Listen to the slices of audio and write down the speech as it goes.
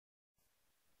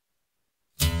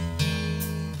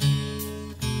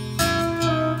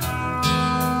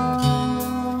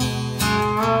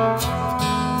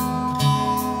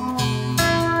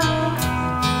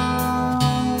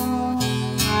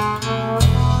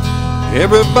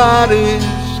Everybody's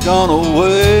gone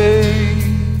away.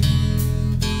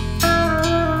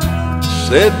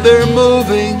 Said they're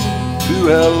moving to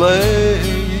LA.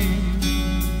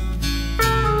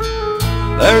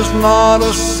 There's not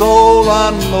a soul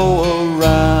I know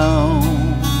around.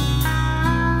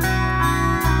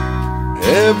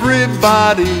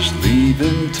 Everybody's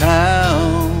leaving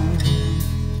town.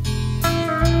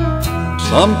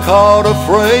 Some caught a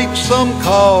freight, some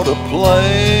caught a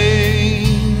plane.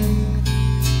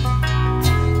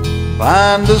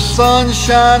 Find the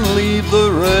sunshine, leave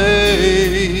the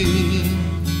rain.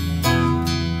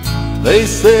 They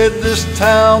said this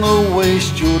town will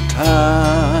waste your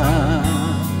time.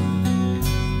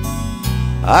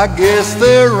 I guess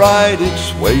they're right,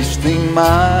 it's wasting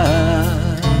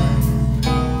mine.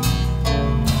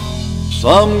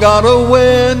 Some gotta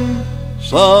win,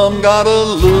 some gotta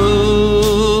lose,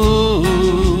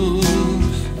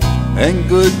 and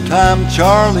Goodtime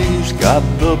Charlie's got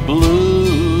the blues.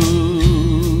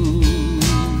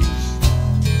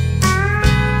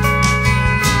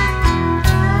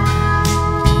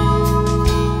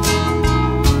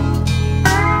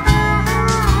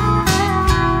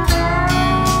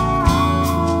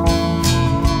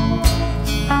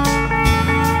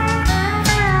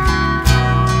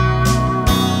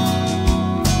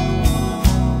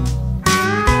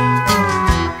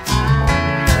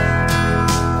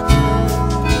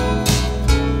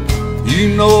 You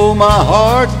know my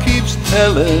heart keeps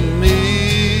telling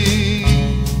me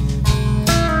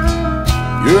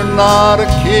you're not a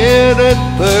kid at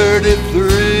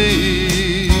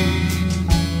 33.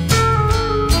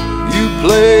 You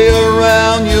play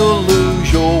around, you'll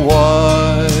lose your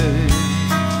wife.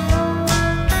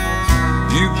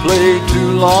 You play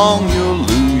too long, you'll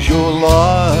lose your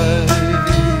life.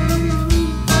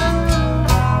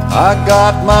 I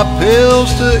got my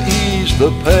pills to ease the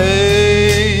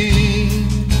pain.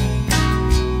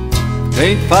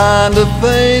 Can't find a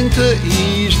thing to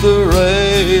ease the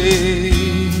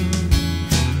rain.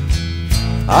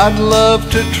 I'd love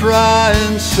to try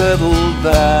and settle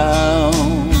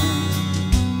down,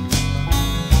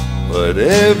 but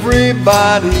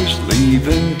everybody's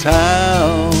leaving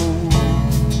town.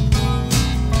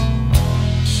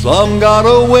 Some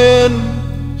gotta win,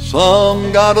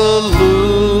 some gotta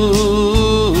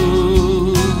lose.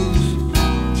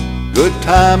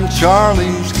 Goodtime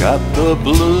Charlie's got the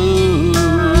blues.